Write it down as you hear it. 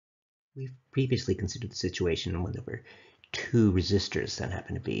We've previously considered the situation when there were two resistors that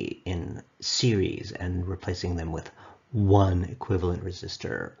happen to be in series and replacing them with one equivalent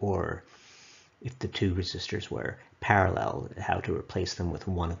resistor, or if the two resistors were parallel, how to replace them with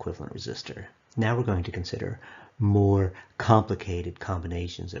one equivalent resistor. Now we're going to consider more complicated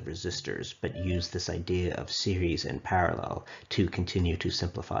combinations of resistors, but use this idea of series and parallel to continue to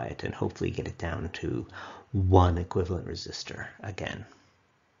simplify it and hopefully get it down to one equivalent resistor again.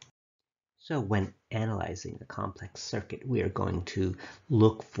 So when analyzing a complex circuit, we are going to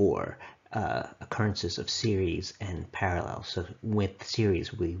look for occurrences of series and parallel. So with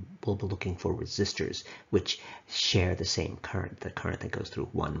series, we will be looking for resistors which share the same current. The current that goes through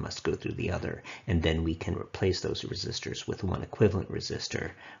one must go through the other, and then we can replace those resistors with one equivalent resistor,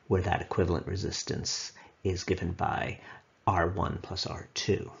 where that equivalent resistance is given by R1 plus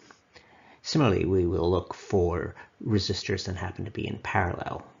R2. Similarly, we will look for resistors that happen to be in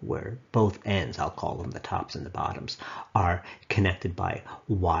parallel, where both ends, I'll call them the tops and the bottoms, are connected by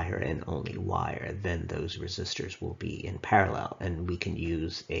wire and only wire. Then those resistors will be in parallel, and we can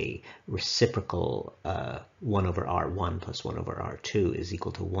use a reciprocal 1 over R1 plus 1 over R2 is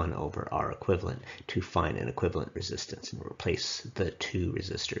equal to 1 over R equivalent to find an equivalent resistance and replace the two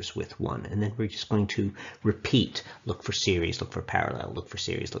resistors with one. And then we're just going to repeat, look for series, look for parallel, look for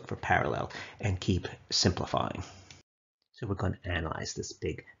series, look for parallel, and keep simplifying. So we're going to analyze this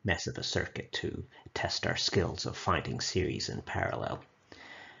big mess of a circuit to test our skills of finding series and parallel.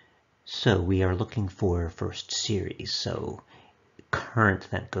 So we are looking for first series. So current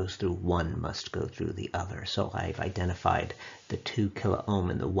that goes through one must go through the other. So I've identified the 2 kilo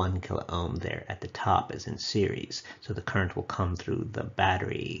ohm and the 1 kilo ohm there at the top as in series. So the current will come through the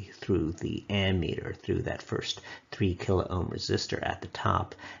battery, through the ammeter, through that first 3 kilo ohm resistor at the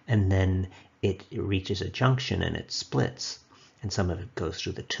top, and then it reaches a junction and it splits. And some of it goes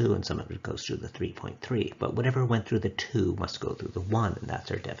through the 2 and some of it goes through the 3.3. But whatever went through the 2 must go through the 1, and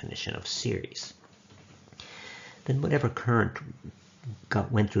that's our definition of series. Then whatever current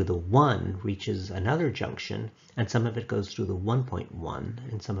went through the 1 reaches another junction, and some of it goes through the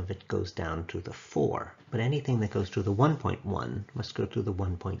 1.1 and some of it goes down to the 4. But anything that goes through the 1.1 must go through the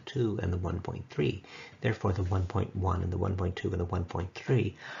 1.2 and the 1.3. Therefore the 1.1 and the 1.2 and the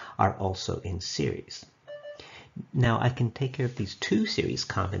 1.3 are also in series. Now I can take care of these two series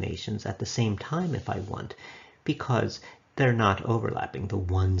combinations at the same time if I want, because they're not overlapping. The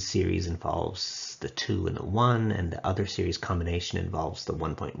one series involves the 2 and the 1, and the other series combination involves the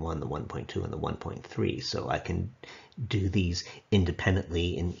 1.1, the 1.2, and the 1.3. So I can do these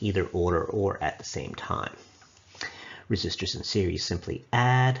independently in either order or at the same time. Resistors in series simply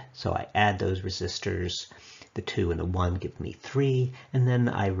add, so I add those resistors. The 2 and the 1 give me 3, and then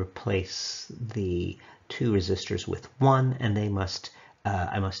I replace the 2 resistors with 1, and they must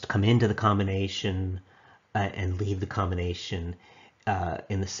I must come into the combination and leave the combination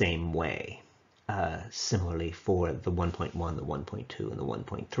in the same way. Similarly for the 1.1, the 1.2, and the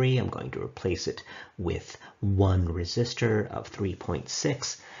 1.3, I'm going to replace it with one resistor of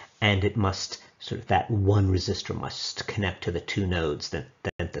 3.6, and it must that one resistor must connect to the two nodes that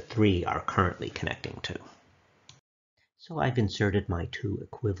the 3 are currently connecting to. So I've inserted my two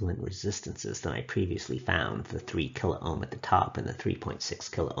equivalent resistances that I previously found, the 3 kilo ohm at the top and the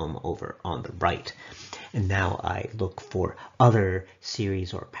 3.6 kilo ohm over on the right. And now I look for other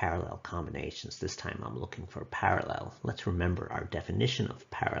series or parallel combinations. This time I'm looking for parallel. Let's remember our definition of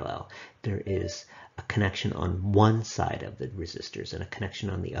parallel. There is a connection on one side of the resistors and a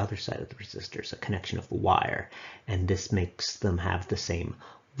connection on the other side of the resistors, a connection of wire. And this makes them have the same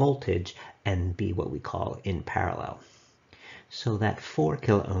voltage and be what we call in parallel. So that 4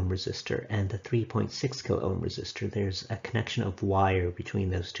 kilo ohm resistor and the 3.6 kilo ohm resistor, there's a connection of wire between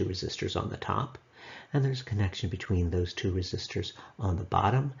those two resistors on the top, and there's a connection between those two resistors on the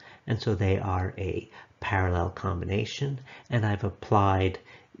bottom, and so they are a parallel combination, and I've applied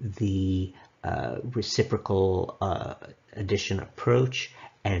the reciprocal addition approach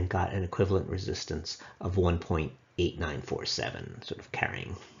and got an equivalent resistance of 1.8947, sort of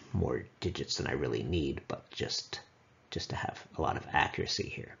carrying more digits than I really need, but just to have a lot of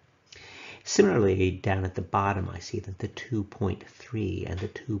accuracy here. Similarly, down at the bottom, I see that the 2.3 and the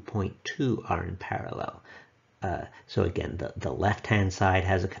 2.2 are in parallel. So again, the left-hand side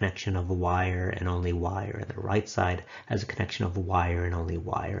has a connection of wire and only wire, and the right side has a connection of wire and only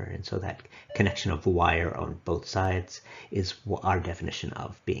wire. And so that connection of wire on both sides is our definition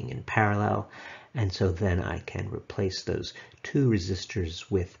of being in parallel. And so then I can replace those two resistors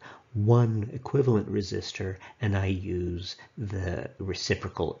with one equivalent resistor, and I use the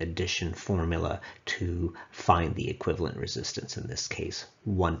reciprocal addition formula to find the equivalent resistance, in this case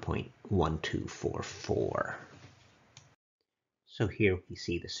 1.1244. So here we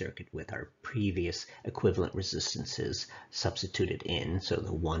see the circuit with our previous equivalent resistances substituted in, so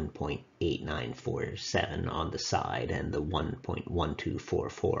the 1.8947 on the side and the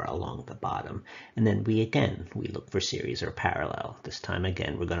 1.1244 along the bottom. And then we look for series or parallel. This time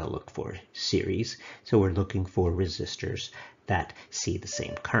again we're going to look for series. So we're looking for resistors that see the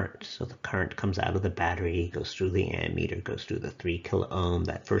same current. So the current comes out of the battery, goes through the ammeter, goes through the 3 kilo ohm,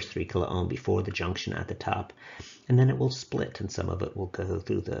 that first 3 kilo ohm before the junction at the top, and then it will split, and some of it will go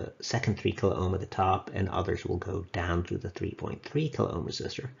through the second 3 kilo ohm at the top, and others will go down through the 3.3 kilo ohm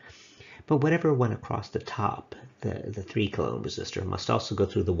resistor. But whatever went across the top, the 3 kilo ohm resistor, must also go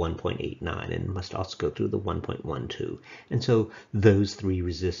through the 1.89 and must also go through the 1.12. And so those three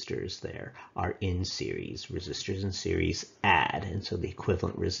resistors there are in series. Resistors in series add, and so the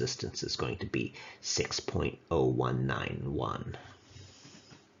equivalent resistance is going to be 6.0191.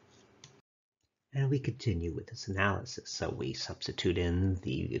 And we continue with this analysis. So we substitute in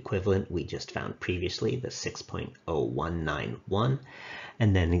the equivalent we just found previously, the 6.0191,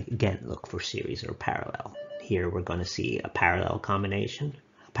 and then again look for series or parallel. Here we're going to see a parallel combination.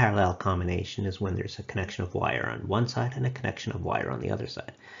 A parallel combination is when there's a connection of wire on one side and a connection of wire on the other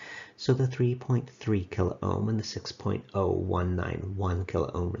side. So the 3.3 kilo ohm and the 6.0191 kilo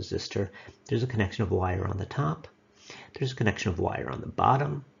ohm resistor, there's a connection of wire on the top, there's a connection of wire on the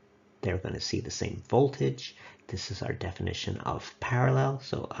bottom. They're going to see the same voltage. This is our definition of parallel,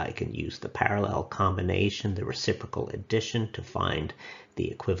 so I can use the parallel combination, the reciprocal addition, to find the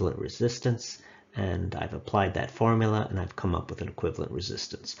equivalent resistance. And I've applied that formula, and I've come up with an equivalent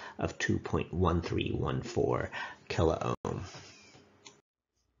resistance of 2.1314 kilo ohm.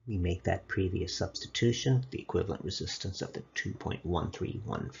 We make that previous substitution, the equivalent resistance of the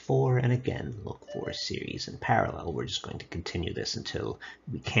 2.1314, and again look for series and parallel. We're just going to continue this until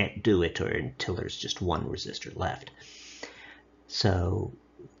we can't do it, or until there's just one resistor left. So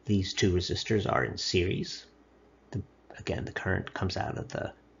these two resistors are in series. Again, the current comes out of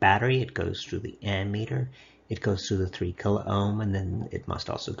the battery, it goes through the ammeter, it goes through the 3 kilo ohm, and then it must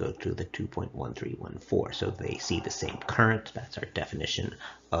also go through the 2.1314. So they see the same current. That's our definition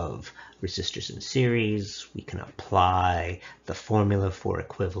of resistors in series. We can apply the formula for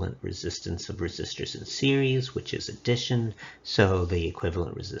equivalent resistance of resistors in series, which is addition. So the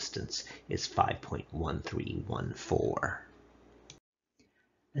equivalent resistance is 5.1314.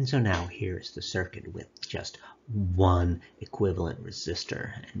 And so now here's the circuit with just one equivalent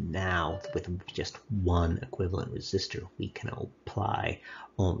resistor. And now with just one equivalent resistor, we can apply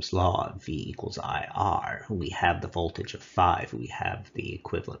Ohm's law, V equals IR. We have the voltage of 5. We have the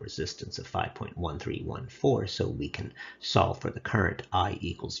equivalent resistance of 5.1314. So we can solve for the current, I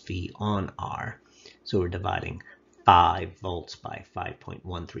equals V on R. So we're dividing 5 volts by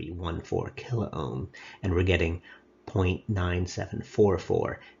 5.1314 kilo ohm, and we're getting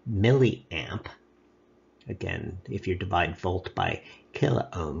 0.9744 milliamp. Again, if you divide volt by kilo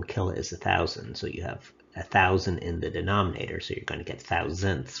ohm, kilo is 1,000, so you have 1,000 in the denominator, so you're going to get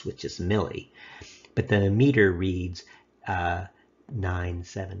thousandths, which is milli. But the meter reads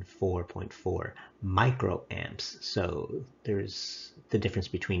 974.4 microamps, so there's the difference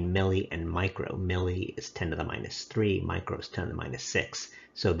between milli and micro. Milli is 10 to the minus 3, micro is 10 to the minus 6,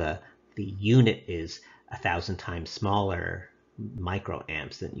 so the unit is 1,000 times smaller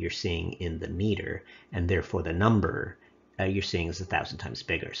microamps than you're seeing in the meter, and therefore the number you're seeing is 1,000 times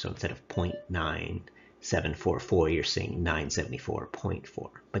bigger. So instead of 0.9744, you're seeing 974.4.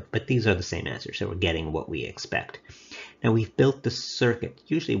 But these are the same answers, so we're getting what we expect. Now we've built the circuit.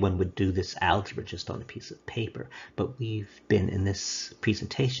 Usually one would do this algebra just on a piece of paper, but we've been in this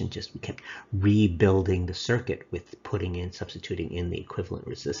presentation we kept rebuilding the circuit with substituting in the equivalent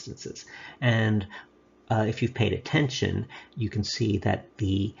resistances. And if you've paid attention, you can see that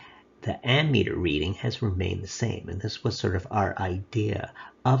the ammeter reading has remained the same. And this was sort of our idea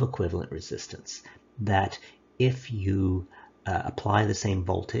of equivalent resistance, that if you apply the same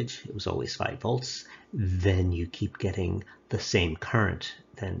voltage, it was always 5 volts, then you keep getting the same current.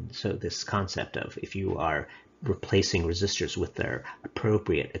 So this concept of if you are replacing resistors with their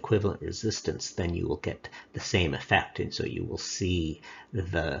appropriate equivalent resistance, then you will get the same effect. And so you will see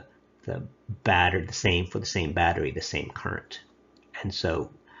the battery, the same battery, the same current. And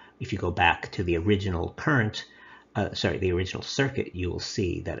so if you go back to the original the original circuit, you will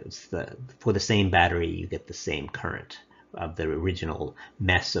see that it's for the same battery you get the same current the original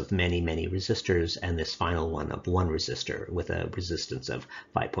mess of many, many resistors and this final one of one resistor with a resistance of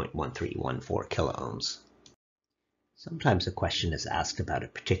 5.1314 kiloohms. Sometimes a question is asked about a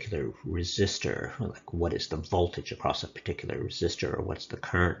particular resistor, like what is the voltage across a particular resistor, or what's the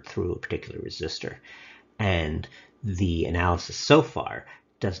current through a particular resistor. And the analysis so far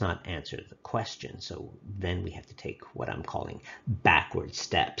does not answer the question. So then we have to take what I'm calling backward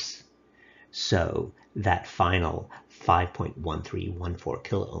steps. So that final 5.1314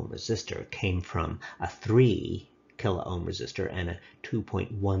 kiloohm resistor came from a 3 kiloohm resistor and a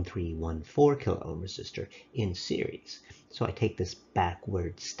 2.1314 kiloohm resistor in series. So I take this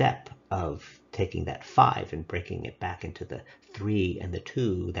backward step of taking that 5 and breaking it back into the 3 and the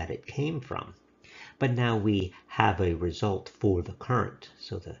 2 that it came from. But now we have a result for the current.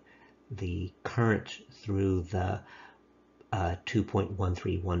 So the current through the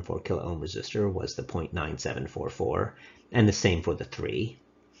 2.1314 kiloohm resistor was the 0.9744, and the same for the 3.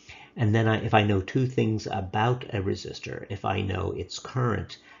 And then if I know two things about a resistor, if I know its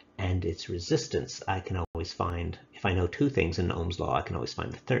current and its resistance, I can always find, if I know two things in Ohm's law, I can always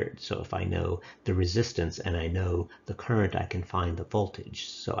find the third. So if I know the resistance and I know the current, I can find the voltage.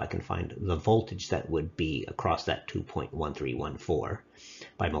 So I can find the voltage that would be across that 2.1314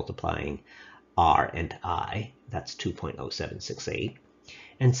 by multiplying R and I, that's 2.0768.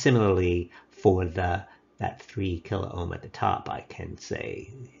 And similarly, for that 3 kiloohm at the top, I can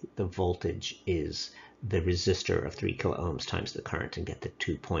say the voltage is the resistor of 3 kiloohms times the current and get the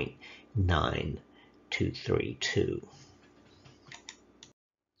 2.9232.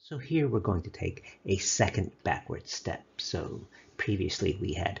 So here we're going to take a second backward step. So previously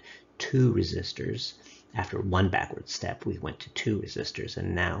we had 2 resistors. After one backward step, we went to 2 resistors,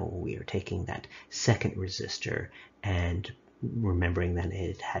 and now we are taking that second resistor and remembering that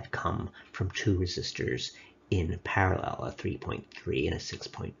it had come from 2 resistors in parallel, a 3.3 and a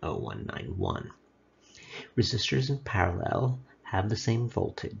 6.0191. Resistors in parallel have the same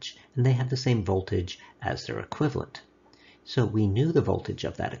voltage, and they have the same voltage as their equivalent. So we knew the voltage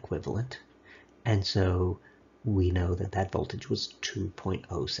of that equivalent, and so we know that that voltage was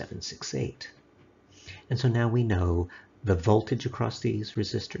 2.0768. And so now we know the voltage across these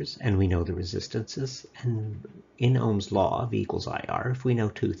resistors, and we know the resistances. And in Ohm's law, V equals IR, if we know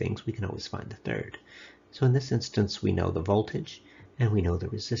two things, we can always find the third. So in this instance, we know the voltage, and we know the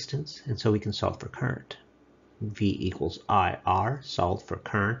resistance, and so we can solve for current. V equals IR, solve for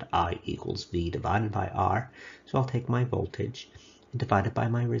current, I equals V divided by R. So I'll take my voltage and divide it by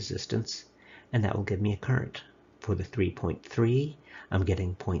my resistance, and that will give me a current. For the 3.3, I'm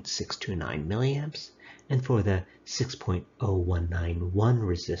getting 0.629 milliamps. And for the 6.0191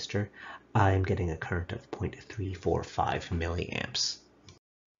 resistor, I'm getting a current of 0.345 milliamps.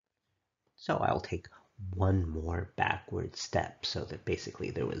 So I'll take one more backward step, so that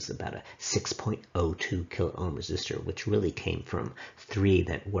basically there was about a 6.02 kiloohm resistor, which really came from 3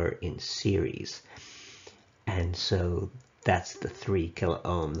 that were in series. And so that's the 3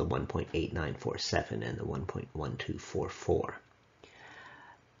 kiloohm, the 1.8947, and the 1.1244.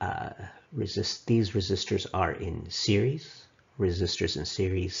 These resistors are in series. Resistors in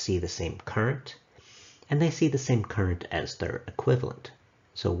series see the same current, and they see the same current as their equivalent.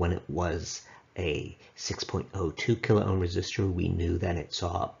 So when it was a 6.02 kiloohm resistor, we knew that it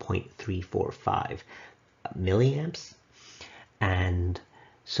saw 0.345 milliamps, and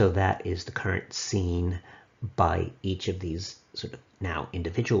so that is the current seen by each of these sort of now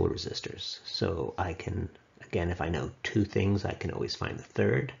individual resistors. So I can, again, if I know two things, I can always find the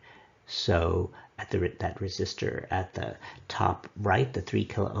third. So at that resistor at the top right, the 3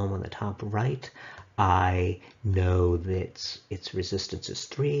 kiloohm on the top right, I know that its resistance is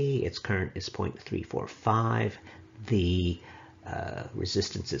 3, its current is 0.345, the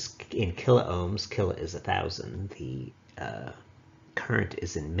resistance is in kiloohms, kilo is 1,000, the current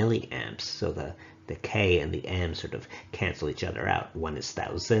is in milliamps, so the K and the M sort of cancel each other out. One is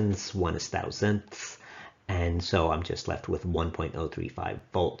thousandths, one is thousandths, and so I'm just left with 1.035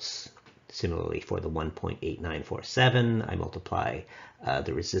 volts. Similarly, for the 1.8947, I multiply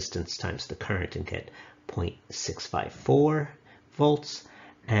the resistance times the current and get 0.654 volts,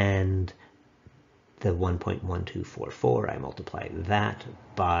 and the 1.1244, I multiply that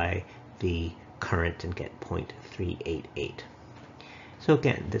by the current and get 0.388. So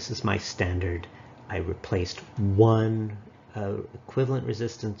again, this is my standard. I replaced one equivalent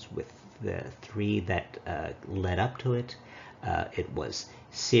resistance with the 3 that led up to it. It was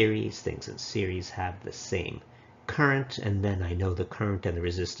series. Things in series have the same current, and then I know the current and the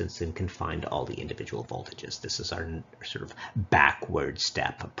resistance and can find all the individual voltages. This is our sort of backward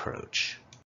step approach.